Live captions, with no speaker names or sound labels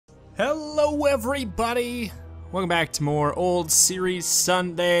Hello everybody! Welcome back to more Old Series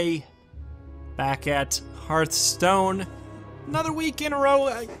Sunday. Back at Hearthstone. Another week in a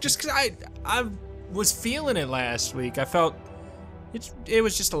row, just cause I was feeling it last week. I felt it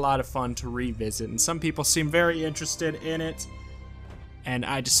was just a lot of fun to revisit, and some people seem very interested in it. And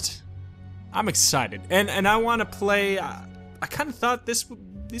I'm excited. And I wanna play, I kinda thought this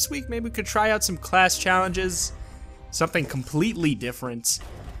week maybe we could try out some class challenges. Something completely different.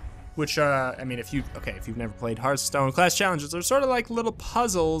 Which, I mean, if you've never played Hearthstone, class challenges are sort of like little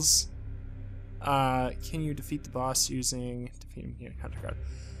puzzles. Can you defeat the boss using defeating here? Hunter card.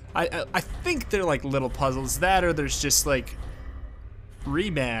 I think they're like little puzzles. That or there's just like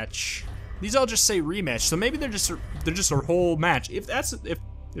rematch. These all just say rematch, so maybe they're just a whole match. If that's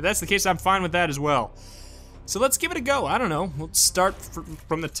the case, I'm fine with that as well. So let's give it a go. I don't know. We'll start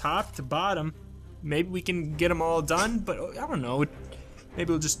from the top to bottom. Maybe we can get them all done, but I don't know.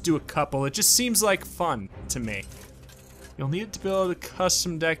 Maybe we'll just do a couple. It just seems like fun to me. You'll need to build a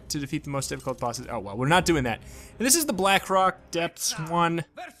custom deck to defeat the most difficult bosses. Oh, well, we're not doing that. And this is the Blackrock Depths one.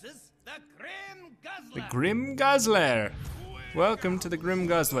 The Grim Guzzler. Welcome to the Grim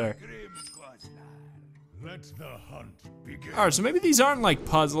Guzzler. Alright, so maybe these aren't like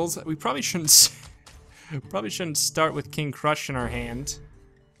puzzles. We probably shouldn't start with King Crush in our hand.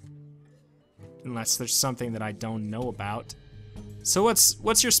 Unless there's something that I don't know about. So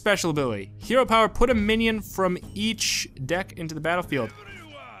what's your special ability? Hero power, put a minion from each deck into the battlefield.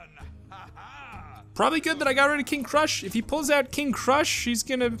 Probably good that I got rid of King Crush. If he pulls out King Crush, he's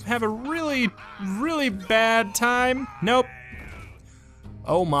gonna have a really, really bad time. Nope.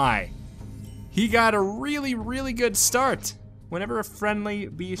 Oh my. He got a really, really good start. Whenever a friendly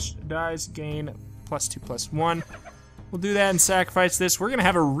beast dies, gain +2/+1. We'll do that and sacrifice this. We're gonna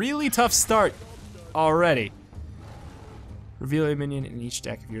have a really tough start already. Reveal a minion in each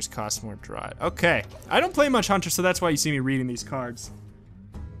deck if yours costs more to draw it. Okay, I don't play much Hunter, so that's why you see me reading these cards.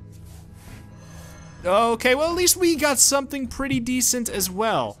 Okay, well at least we got something pretty decent as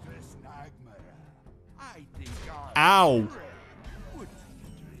well. Ow.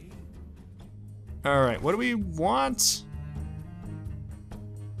 Alright, what do we want?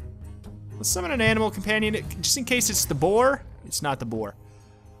 Let's summon an animal companion, just in case it's the boar. It's not the boar.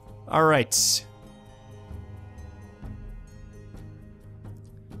 Alright.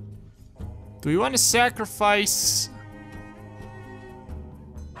 Do we want to sacrifice?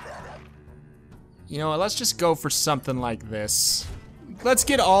 You know what, let's just go for something like this. Let's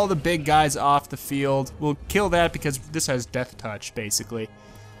get all the big guys off the field. We'll kill that because this has Death Touch, basically.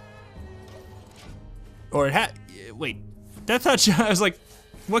 Or it had, wait, Death Touch, I was like,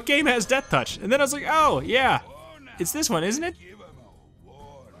 what game has Death Touch? And then I was like, oh, yeah, it's this one, isn't it?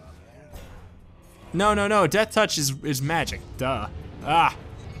 No, Death Touch is magic, duh. Ah.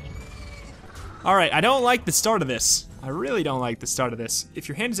 All right, I don't like the start of this. I really don't like the start of this. If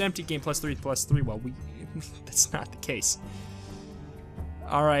your hand is empty, gain +3/+3. Well, that's not the case.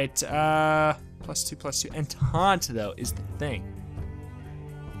 All right, +2/+2. And taunt, though, is the thing.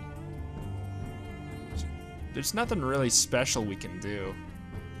 There's nothing really special we can do.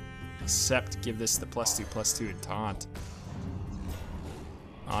 Except give this the +2/+2 and taunt.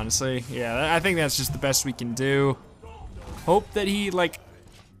 Honestly, yeah, I think that's just the best we can do. Hope that he, like,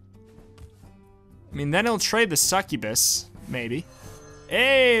 I mean, then he'll trade the succubus, maybe.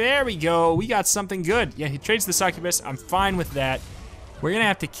 Hey, there we go. We got something good. Yeah, he trades the succubus. I'm fine with that. We're gonna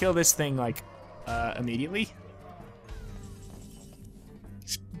have to kill this thing, like, immediately.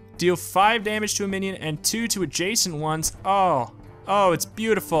 Deal 5 damage to a minion and 2 to adjacent ones. Oh, it's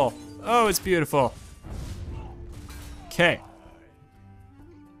beautiful. Oh, it's beautiful. Okay.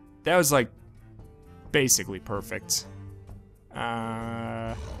 That was, like, basically perfect.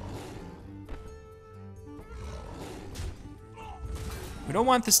 We don't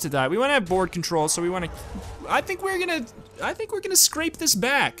want this to die. We want to have board control, so we want to. I think we're gonna scrape this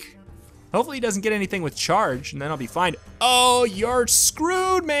back. Hopefully he doesn't get anything with charge, and then I'll be fine. Oh, you're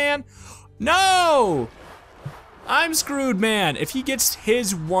screwed, man. No, I'm screwed, man. If he gets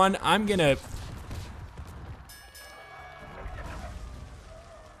his one, I'm gonna.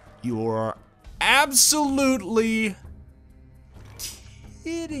 You're absolutely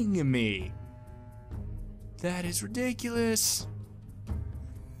kidding me. That is ridiculous.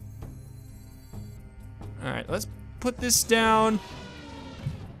 All right, let's put this down.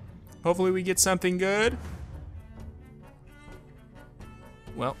 Hopefully we get something good.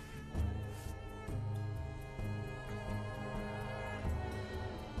 Well.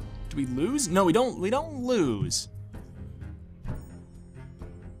 Do we lose? No, we don't lose.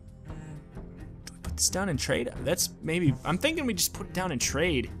 this down and trade? That's maybe, I'm thinking we just put it down and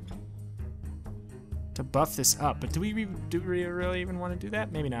trade. to buff this up. But do we really even want to do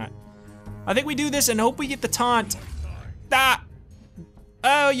that? Maybe not. I think we do this and hope we get the taunt. Ah!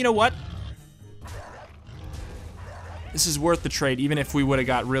 Oh, you know what? This is worth the trade, even if we would have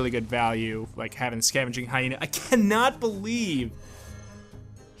got really good value, like having Scavenging Hyena. I cannot believe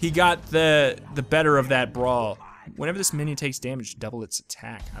he got the better of that brawl. Whenever this minion takes damage, double its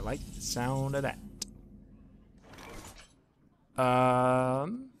attack. I like the sound of that.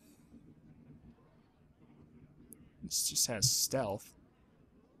 This just has stealth.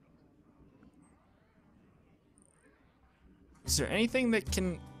 Is there anything that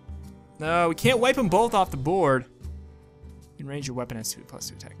can... No, we can't wipe them both off the board. You can range your weapon has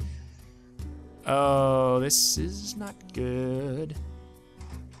 2+2 attack. Oh, this is not good.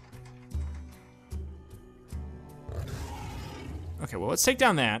 Okay, well, let's take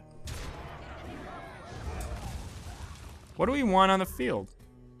down that. What do we want on the field?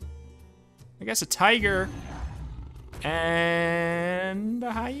 I guess a tiger and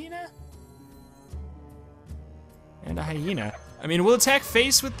a hyena? And a hyena. I mean, we'll attack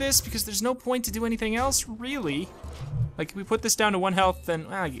face with this because there's no point to do anything else, really. Like, if we put this down to 1 health, then,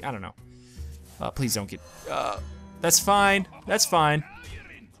 I don't know. Please don't get, that's fine, that's fine.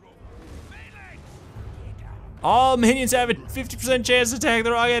 All minions have a 50% chance to attack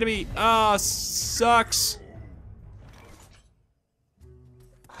the wrong enemy. Oh, sucks.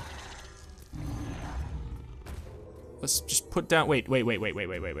 Let's just put down, wait. 1,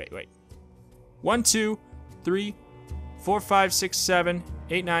 2, 3, 4, 5, 6, 7,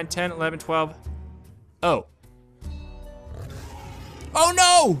 8, 9, 10, 11, 12. Oh. Oh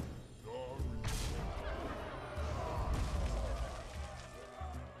no!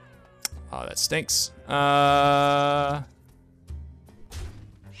 Oh, that stinks.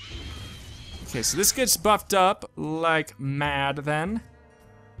 Okay, so this gets buffed up like mad then.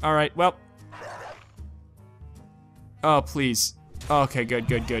 All right, well. Oh, please. Okay, good.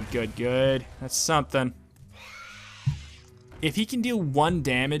 That's something. If he can deal 1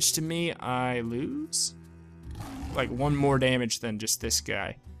 damage to me, I lose. Like 1 more damage than just this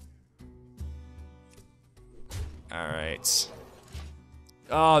guy. All right.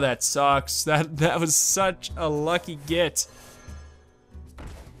 Oh, that sucks. That was such a lucky get.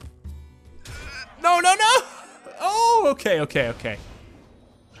 No. Oh, okay.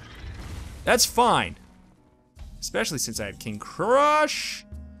 That's fine. Especially since I have King Crush.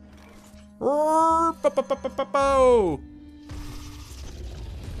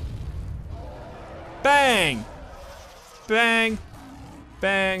 Bang! Bang!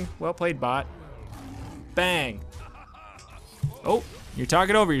 Bang! Well played, bot. Bang! Oh, you're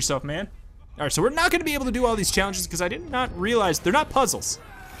talking over yourself, man. All right, so we're not gonna be able to do all these challenges because I did not realize they're not puzzles.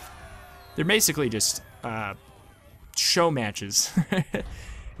 They're basically just show matches,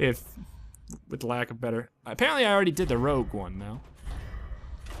 if with lack of better. Apparently, I already did the rogue one though.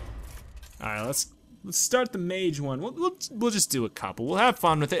 All right, let's start the mage one. We'll just do a couple. We'll have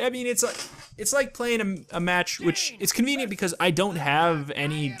fun with it. I mean, it's like playing a match, which it's convenient because I don't have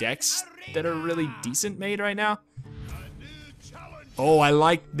any decks that are really decent made right now. Oh, I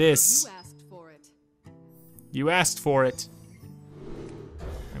like this. You asked for it. You asked for it.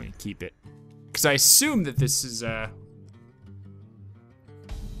 I'm gonna keep it. Because I assume that this is,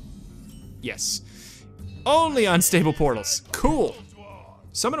 yes. Only unstable portals. Cool.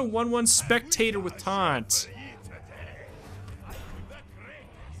 Summon a 1/1 spectator with taunt.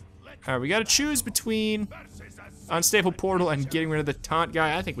 All right, we gotta choose between unstable portal and getting rid of the taunt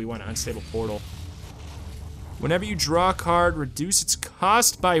guy. I think we want an unstable portal. Whenever you draw a card, reduce its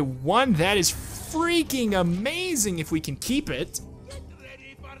cost by 1. That is freaking amazing if we can keep it.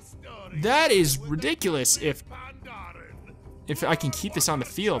 That is ridiculous if I can keep this on the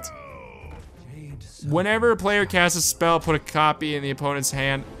field. Whenever a player casts a spell, put a copy in the opponent's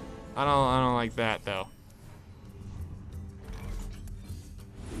hand. I don't like that though.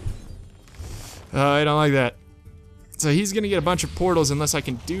 I don't like that. So he's gonna get a bunch of portals unless I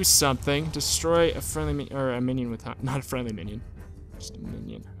can do something. Destroy a friendly minion, or a minion with, not a friendly minion, just a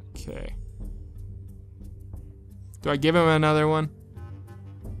minion. Okay. Do I give him another one?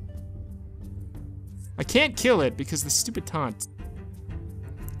 I can't kill it because the stupid taunt.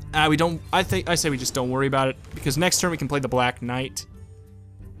 We don't. I say we just don't worry about it because next turn we can play the Black Knight.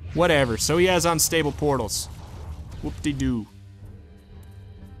 Whatever. So he has unstable portals. Whoop-de-doo.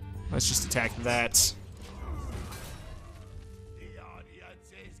 Let's just attack that.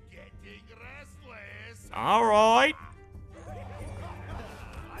 All right.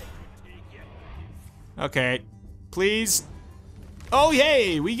 Okay. Please. Oh,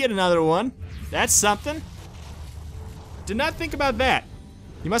 yay! We get another one. That's something. Did not think about that.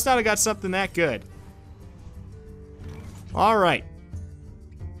 You must not have got something that good. All right.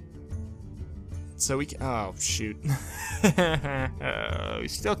 So we can, oh shoot. We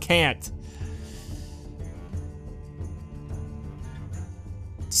still can't.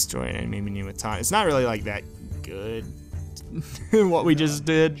 Destroy an enemy minion with taunt. It's not really like that good, what we just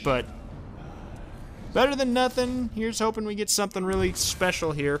did, but better than nothing. Here's hoping we get something really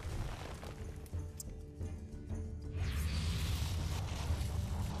special here.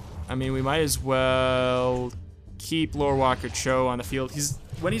 I mean, we might as well keep Lore Walker Cho on the field.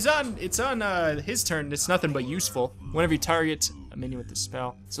 When it's on his turn, it's nothing but useful. Whenever you target a minion with the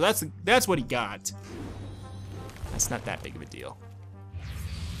spell. So that's what he got. That's not that big of a deal.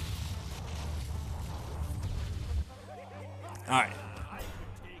 All right.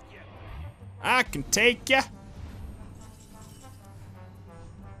 I can take ya.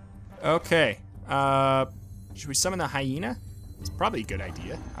 Okay. Should we summon the hyena? It's probably a good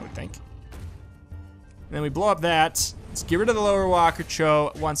idea, I would think. And then we blow up that. Let's get rid of the lower Walker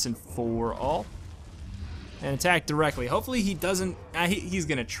Cho once and for all. And attack directly. Hopefully he doesn't, he's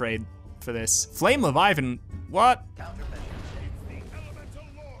gonna trade for this. Flame Leviathan, what?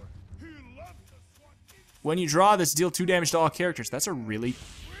 When you draw this, deal 2 damage to all characters. That's a really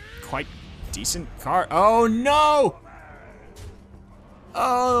quite decent card. Oh no!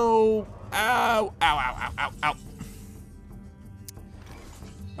 Oh, ow, ow, ow, ow, ow, ow.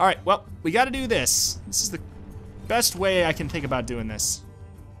 All right, well, we gotta do this. This is the best way I can think about doing this.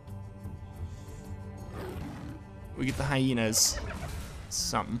 We get the hyenas.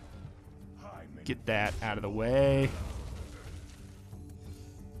 Something. Get that out of the way.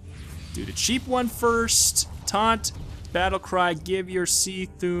 Do the cheap one first. Taunt, battle cry, give your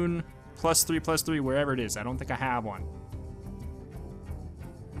Seathune +3/+3 wherever it is. I don't think I have one.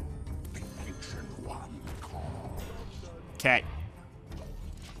 Okay.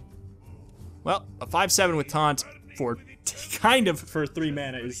 Well, a 5/7 with taunt for kind of for 3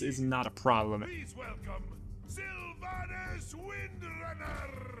 mana is not a problem.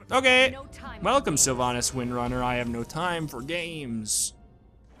 Okay. Welcome, Sylvanas Windrunner. I have no time for games.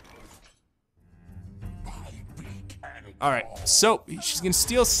 Alright, so she's gonna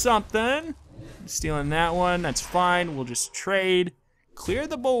steal something. Stealing that one, that's fine. We'll just trade. Clear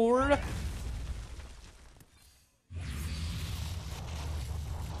the board.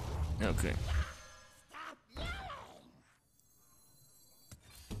 Okay.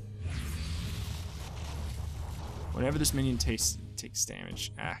 Whenever this minion takes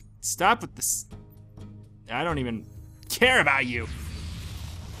damage. Stop with this. I don't even care about you.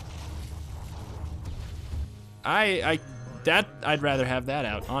 I'd rather have that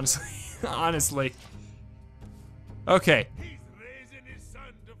out, honestly. Honestly. Okay.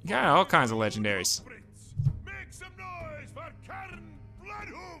 Yeah, all kinds of legendaries.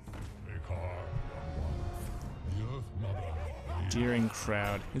 Deering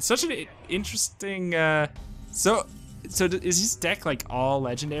crowd. It's such an interesting. So is his deck like all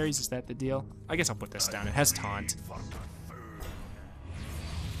legendaries? Is that the deal? I guess I'll put this down. It has taunt.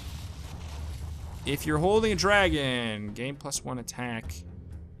 If you're holding a dragon, gain +1 attack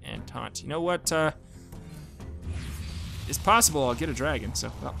and taunt. You know what? It's possible I'll get a dragon.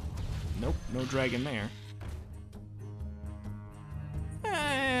 So, well, nope, no dragon there.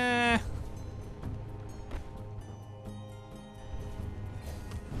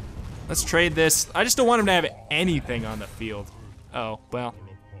 Let's trade this. I just don't want him to have anything on the field. Oh, well,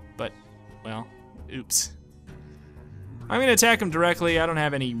 oops. I'm gonna attack him directly. I don't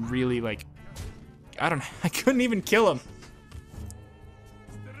have any really, like, I couldn't even kill him.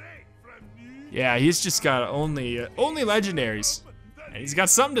 Yeah, he's just got only legendaries. And he's got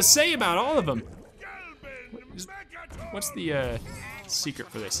something to say about all of them. What's the secret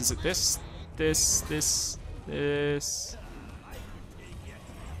for this? Is it this?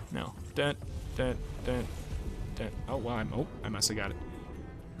 No. Dun. Oh, wow, I must have got it.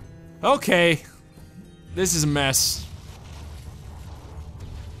 Okay. This is a mess.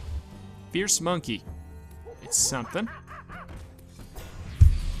 Fierce monkey. It's something.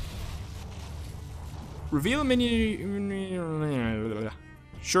 Reveal a minion.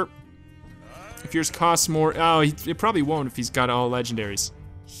 Sure. If yours costs more. Oh, it probably won't if he's got all legendaries.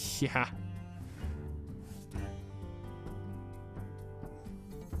 Yeah.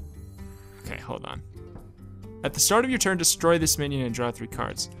 Okay, hold on. At the start of your turn, destroy this minion and draw 3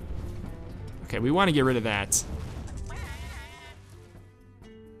 cards. Okay, we want to get rid of that.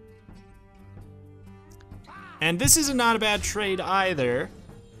 And this is not a bad trade either.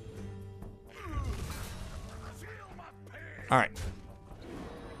 All right.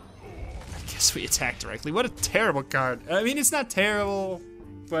 I guess we attack directly. What a terrible card. I mean, it's not terrible,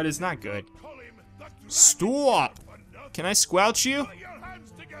 but it's not good. Stop. Can I squelch you?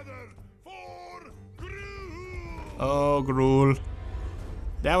 Oh, Gruul.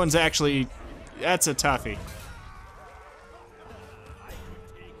 That one's actually, that's a toughie.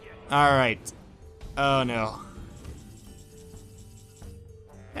 Alright. Oh no.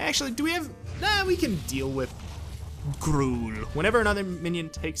 Actually, do we have, nah, we can deal with Gruul. Whenever another minion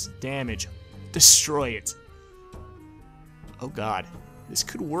takes damage, destroy it. Oh god, this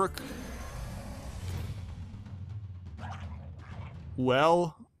could work.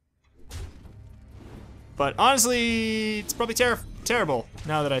 Well, but honestly, it's probably terrible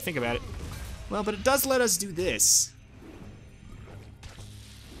now that I think about it. Well, but it does let us do this.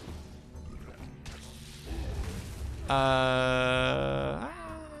 We're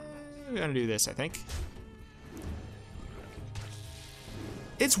gonna do this, I think.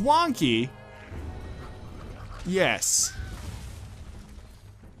 It's wonky. Yes.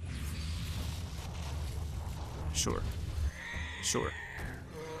 Sure. Sure.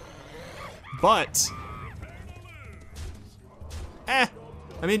 But I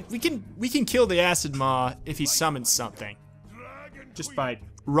mean, we can kill the Acid Maw if he summons something. Just by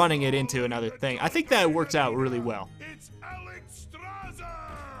running it into another thing. I think that worked out really well.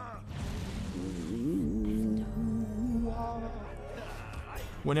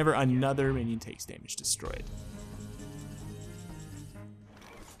 Whenever another minion takes damage, destroy it.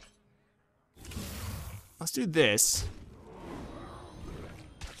 Let's do this.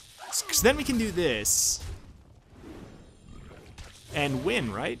 Because then we can do this. And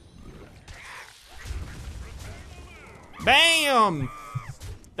win, right? Bam!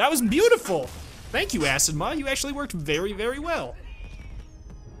 That was beautiful! Thank you, Acid Maw. You actually worked very, very well.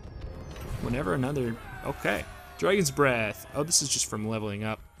 Whenever another... Okay. Dragon's Breath. Oh, this is just from leveling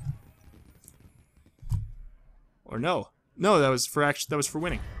up. Or no. No, that was for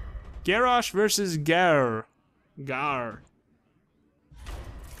winning. Garrosh versus Gar. Gar.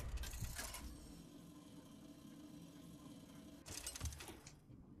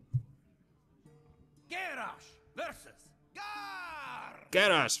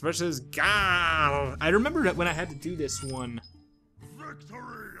 Garrosh versus Gar. I remember that when I had to do this one,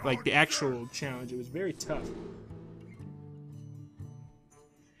 like the actual challenge, it was very tough.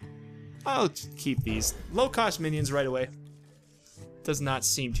 I'll keep these. Low-cost minions right away. Does not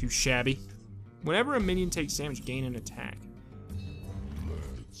seem too shabby. Whenever a minion takes damage, gain an attack.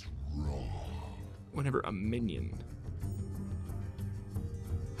 Whenever a minion...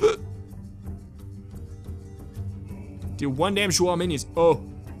 Deal 1 damage to all minions. Oh.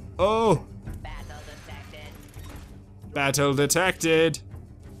 Oh. Battle detected. Battle detected.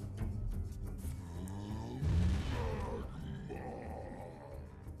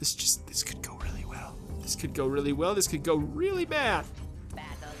 This could go really well. This could go really well. This could go really bad.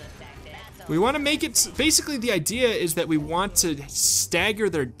 Battle detected. We want to make it, basically the idea is that we want to stagger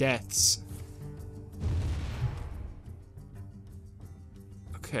their deaths.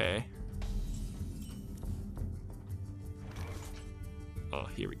 Okay. Oh,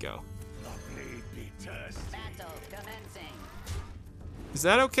 here we go. Battle commencing. Is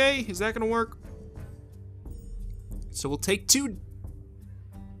that okay? Is that gonna work? So we'll take 2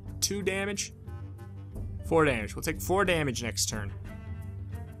 damage. 4 damage. We'll take 4 damage next turn.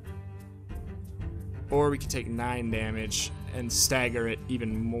 Or we can take 9 damage and stagger it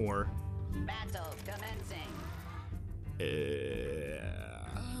even more. Battle commencing.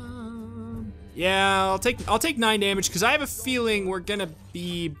 Yeah, I'll take 9 damage because I have a feeling we're gonna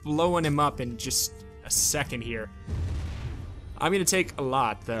be blowing him up in just a second here. I'm gonna take a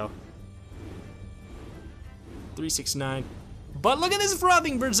lot though. 369. But look at this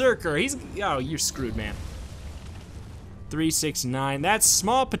frothing berserker. Oh, you're screwed, man. 369. That's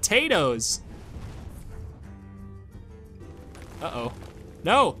small potatoes. Uh-oh.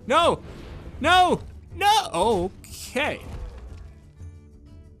 No, no, no, no. Okay.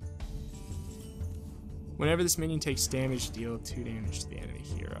 Whenever this minion takes damage, deal 2 damage to the enemy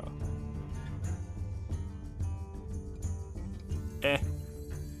hero.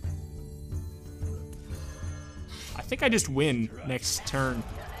 I think I just win next turn.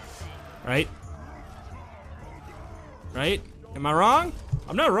 Right? Right? Am I wrong?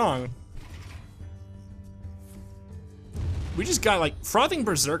 I'm not wrong. We just got, like, Frothing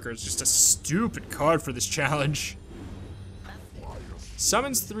Berserker is just a stupid card for this challenge.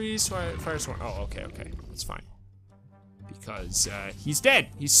 Summons 3, Firestorm. Oh, okay, okay. That's fine. Because, he's dead.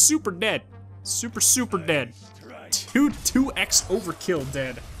 He's super dead. Super dead. 2x overkill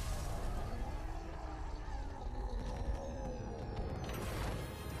dead.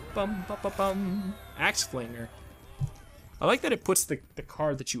 Bum, bum, bum, bum. Axe Flinger. I like that it puts the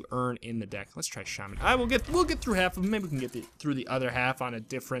card that you earn in the deck. Let's try Shaman. We'll get through half of them. Maybe we can get through the other half on a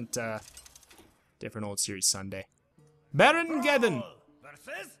different old series Sunday. Baron Geddon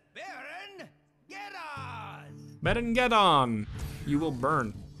versus Baron Geddon. Baron Geddon. You will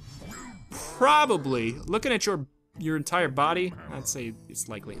burn. Probably. Looking at your entire body, I'd say it's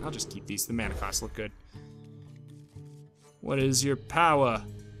likely. I'll just keep these. The mana costs look good. What is your power?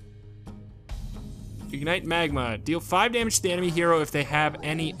 Ignite Magma. Deal 5 damage to the enemy hero if they have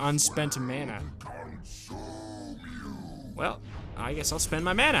any unspent mana. Well, I guess I'll spend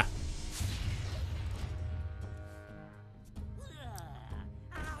my mana.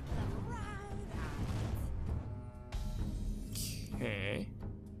 Okay.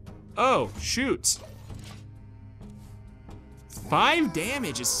 Oh, shoot. 5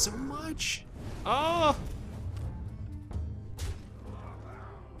 damage is so much. Oh.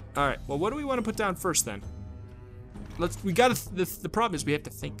 All right, well, what do we want to put down first then? The problem is we have to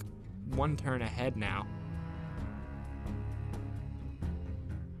think 1 turn ahead now.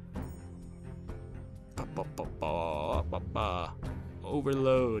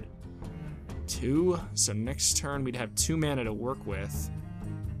 Overload. 2, so next turn we'd have 2 mana to work with.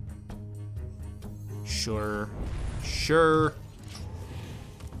 Sure.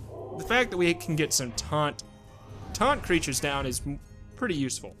 The fact that we can get some taunt creatures down is pretty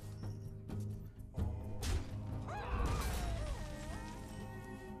useful.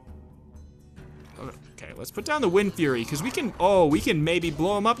 Okay, let's put down the Wind Fury, because we can maybe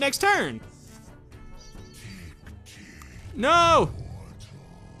blow him up next turn. No!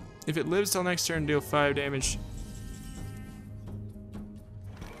 If it lives till next turn, deal 5 damage.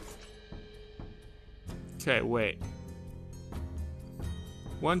 Okay, wait.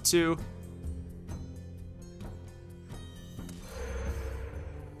 1, 2.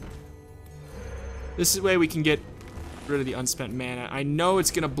 This is the way we can get rid of the unspent mana. I know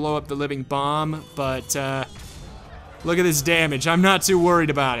it's gonna blow up the living bomb, but look at this damage. I'm not too worried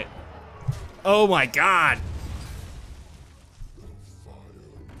about it. Oh my god.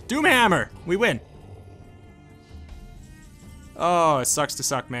 Doomhammer, we win. Oh, it sucks to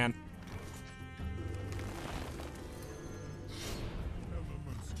suck, man.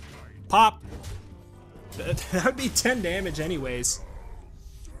 Pop. That would be 10 damage anyways.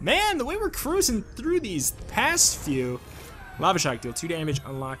 Man, the way we're cruising through these past few. Lava Shock, deal 2 damage,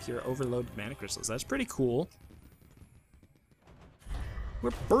 unlock your overloaded mana crystals. That's pretty cool. We're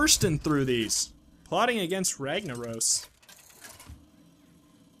bursting through these. Plotting against Ragnaros.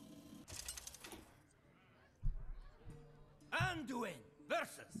 Anduin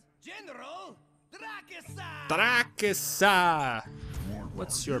versus General Drakisa. Drakisa.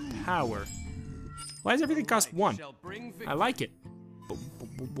 What's your power? Why does everything cost 1? I like it.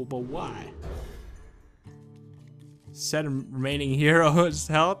 But why? Set remaining heroes'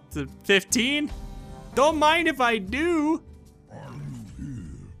 health to 15? Don't mind if I do. Are you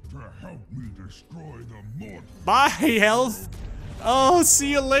here to help me destroy the mortal? Bye, health. Oh,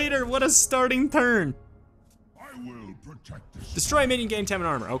 see you later. What a starting turn. I will protect this. Destroy minion, gain 10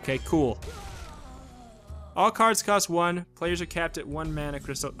 armor. Okay, cool. All cards cost 1. Players are capped at 1 mana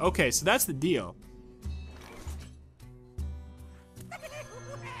crystal. Okay, so that's the deal.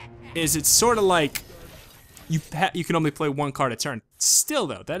 Is it's sort of like you can only play 1 card a turn. Still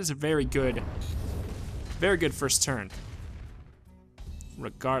though, that is a very good first turn.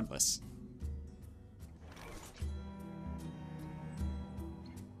 Regardless.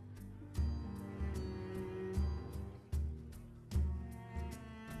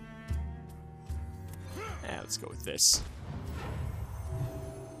 Yeah, let's go with this.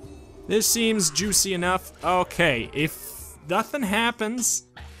 This seems juicy enough. Okay, if nothing happens.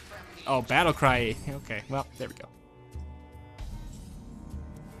 Oh, battle cry. Okay, well, there we go.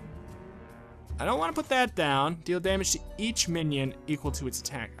 I don't want to put that down. Deal damage to each minion equal to its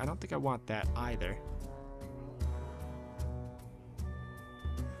attack. I don't think I want that either.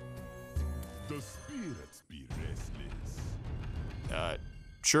 The spirits be restless.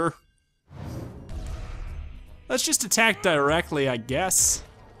 Sure. Let's just attack directly, I guess.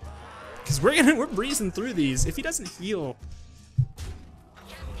 Because we're breezing through these. If he doesn't heal.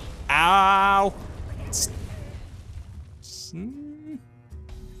 Ow!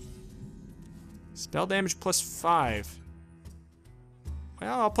 Spell damage plus 5.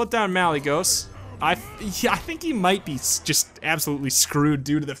 Well, I'll put down Malygos. I think he might be just absolutely screwed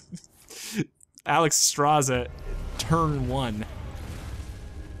due to the Alex Straza turn 1.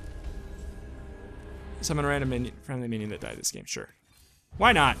 Summon a random minion, friendly minion that died this game. Sure.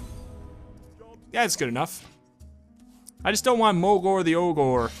 Why not? Yeah, it's good enough. I just don't want Mogor the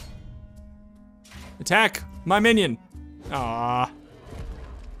Ogre. Attack my minion. Aww.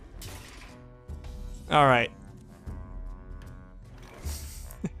 Alright.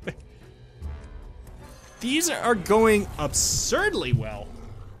 These are going absurdly well.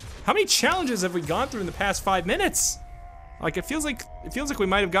 How many challenges have we gone through in the past 5 minutes? Like it feels like we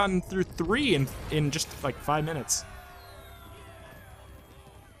might have gotten through 3 in just like 5 minutes.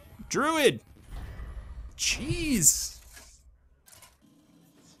 Druid. Jeez.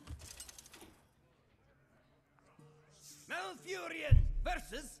 Malfurion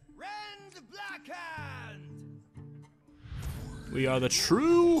versus Rand Blackhand. We are the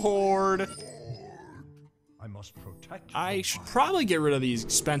true Horde. I must protect. I should probably get rid of these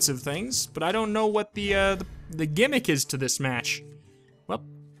expensive things, but I don't know what the gimmick is to this match. Well,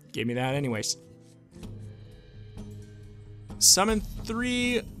 give me that anyways. Summon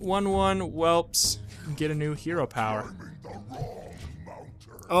 3 1/1 whelps and get a new hero power.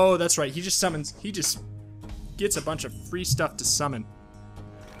 Oh, that's right. He just gets a bunch of free stuff to summon.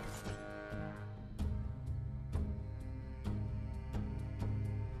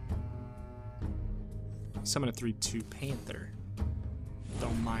 Summon a 3/2 Panther.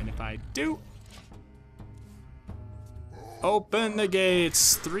 Don't mind if I do. Open the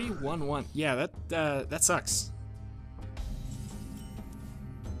gates. 3 1/1. Yeah, that sucks.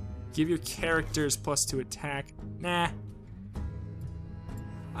 Give your characters +2 attack. Nah.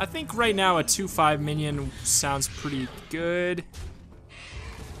 I think right now a 2/5 minion sounds pretty good.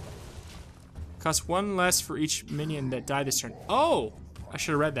 Costs 1 less for each minion that died this turn. Oh! I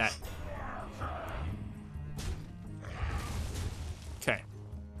should have read that. Okay.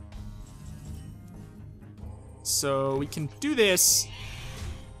 So we can do this.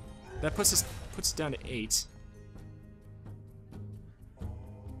 That puts it down to 8.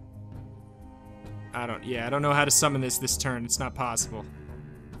 I don't know how to summon this turn. It's not possible.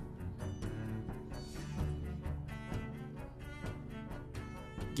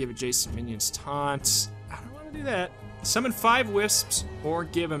 Give adjacent minions taunt. I don't want to do that. Summon 5 wisps or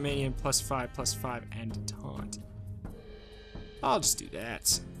give a minion +5/+5 and taunt. I'll just do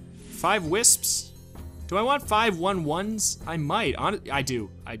that. 5 wisps. Do I want 5 1/1s? I might. I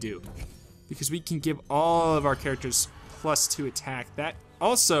do. Because we can give all of our characters +2 attack. That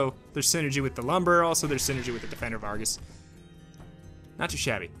also, there's synergy with the lumber. Also, there's synergy with the Defender of Argus. Not too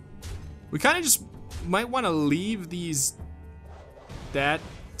shabby. We kind of just might want to leave these. That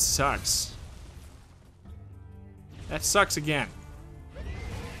sucks. That sucks again.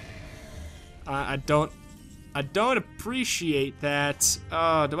 I don't appreciate that. Do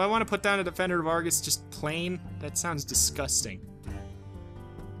I want to put down a Defender of Argus just plain? That sounds disgusting.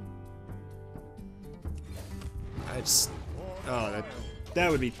 That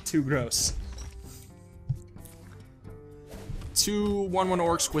would be too gross. 2 1/1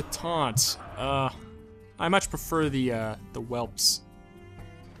 orcs with taunt. I much prefer the whelps.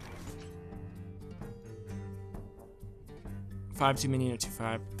 5/2 minion,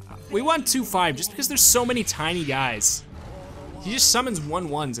 2/5. We want 2/5 just because there's so many tiny guys. He just summons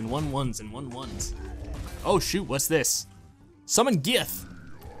 1/1s and 1/1s and 1/1s. Oh shoot, what's this? Summon Gith.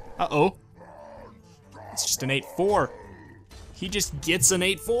 Uh-oh. It's just an 8/4. He just gets an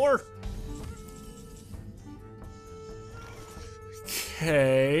 8/4.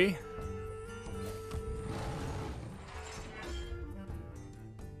 Okay.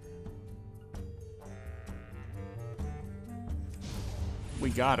 We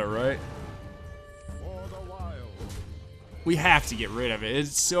got it, right? We have to get rid of it.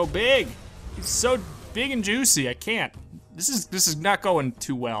 It's so big. It's so big and juicy. I can't. This is not going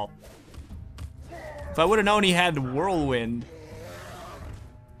too well. If I would have known he had Whirlwind.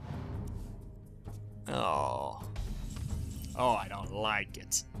 Oh. Oh, I don't like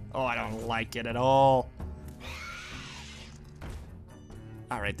it. Oh, I don't like it at all.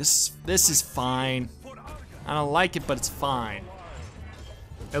 All right, this is fine. I don't like it, but it's fine.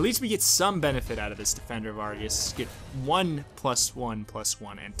 At least we get some benefit out of this Defender of Argus. Get 1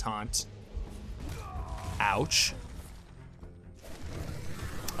 +1/+1 and taunt. Ouch.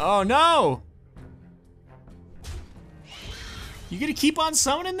 Oh no! You gonna keep on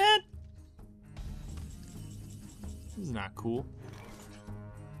summoning that? This is not cool.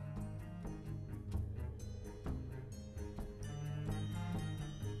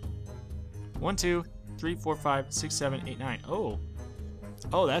 One, 2, 3, 4, 5, 6, 7, 8, 9. Oh.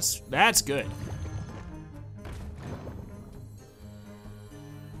 Oh, that's good.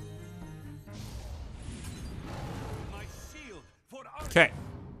 Okay.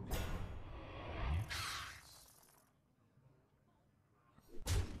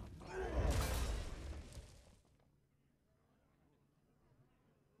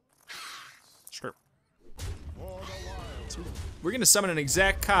 Sure. we're gonna summon an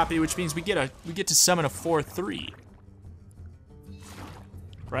exact copy, which means we get to summon a 4/3.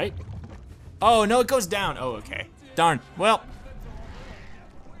 Right? Oh no, it goes down. Oh, okay. Darn. Well.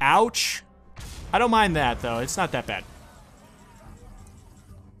 Ouch. I don't mind that though. It's not that bad.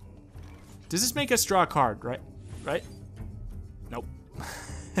 Does this make us draw a card, right? Right? Nope.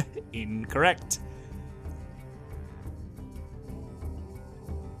 Incorrect.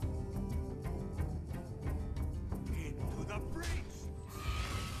 Into the breach.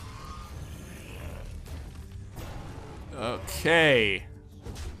 Okay.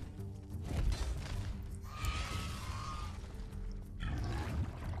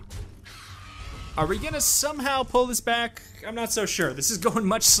 Are we gonna somehow pull this back? I'm not so sure. This is going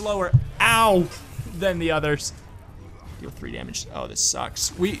much slower, ow, than the others. Deal 3 damage. Oh, this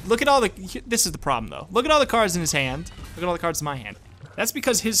sucks. Look at all the, this is the problem though. Look at all the cards in his hand. Look at all the cards in my hand. That's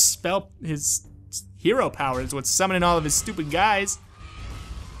because his hero power is what's summoning all of his stupid guys.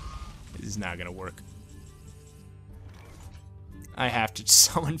 This is not gonna work. I have to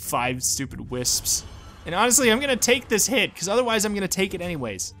summon 5 stupid wisps. And honestly, I'm gonna take this hit, because otherwise I'm gonna take it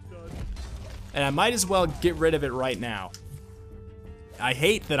anyways. And I might as well get rid of it right now. I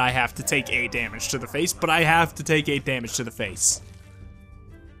hate that I have to take 8 damage to the face, but I have to take 8 damage to the face.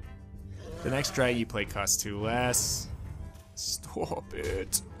 The next drag you play costs 2 less. Stop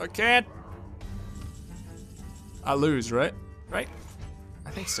it. I can't. I lose, right? Right? I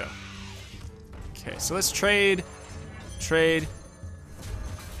think so. Okay, so let's trade. Trade.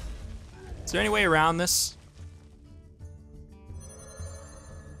 Is there any way around this?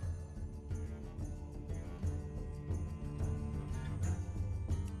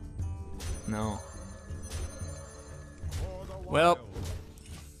 No. Well,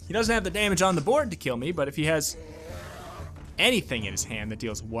 he doesn't have the damage on the board to kill me, but if he has anything in his hand that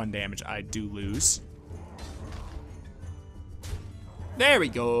deals 1 damage, I do lose. There we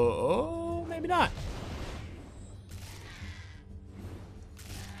go. Oh, maybe not.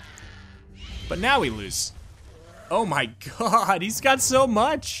 But now we lose. Oh my god, he's got so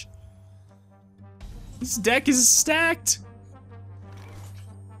much. This deck is stacked.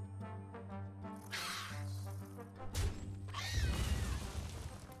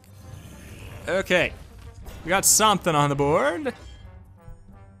 Okay, we got something on the board.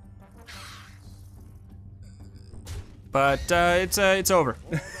 But it's over.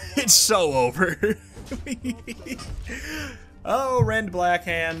 It's so over. Oh, Rend Black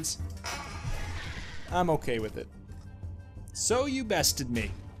Hands. I'm okay with it. So you bested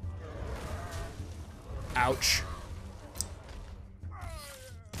me. Ouch.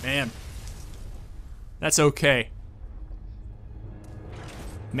 Man. That's okay.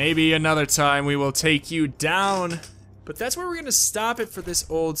 Maybe another time we will take you down. But that's where we're gonna stop it for this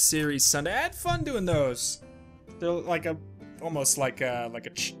old series Sunday. I had fun doing those. They're like almost like a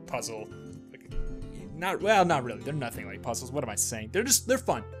puzzle. Not really. They're nothing like puzzles. What am I saying? They're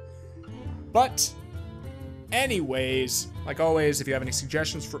fun. But anyways, like always, if you have any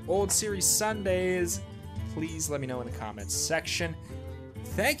suggestions for old series Sundays, please let me know in the comments section.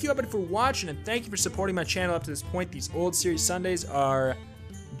 Thank you everybody for watching, and thank you for supporting my channel up to this point. These old series Sundays are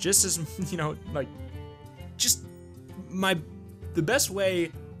just as, like, just the best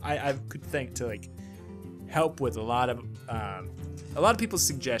way I could think to like help with a lot of people's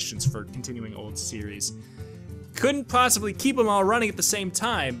suggestions for continuing old series. Couldn't possibly keep them all running at the same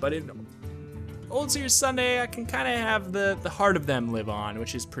time, but in old series Sunday, I can kind of have the heart of them live on,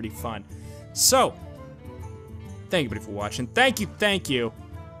 which is pretty fun. So, thank you everybody for watching. Thank you.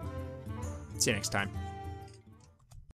 See you next time.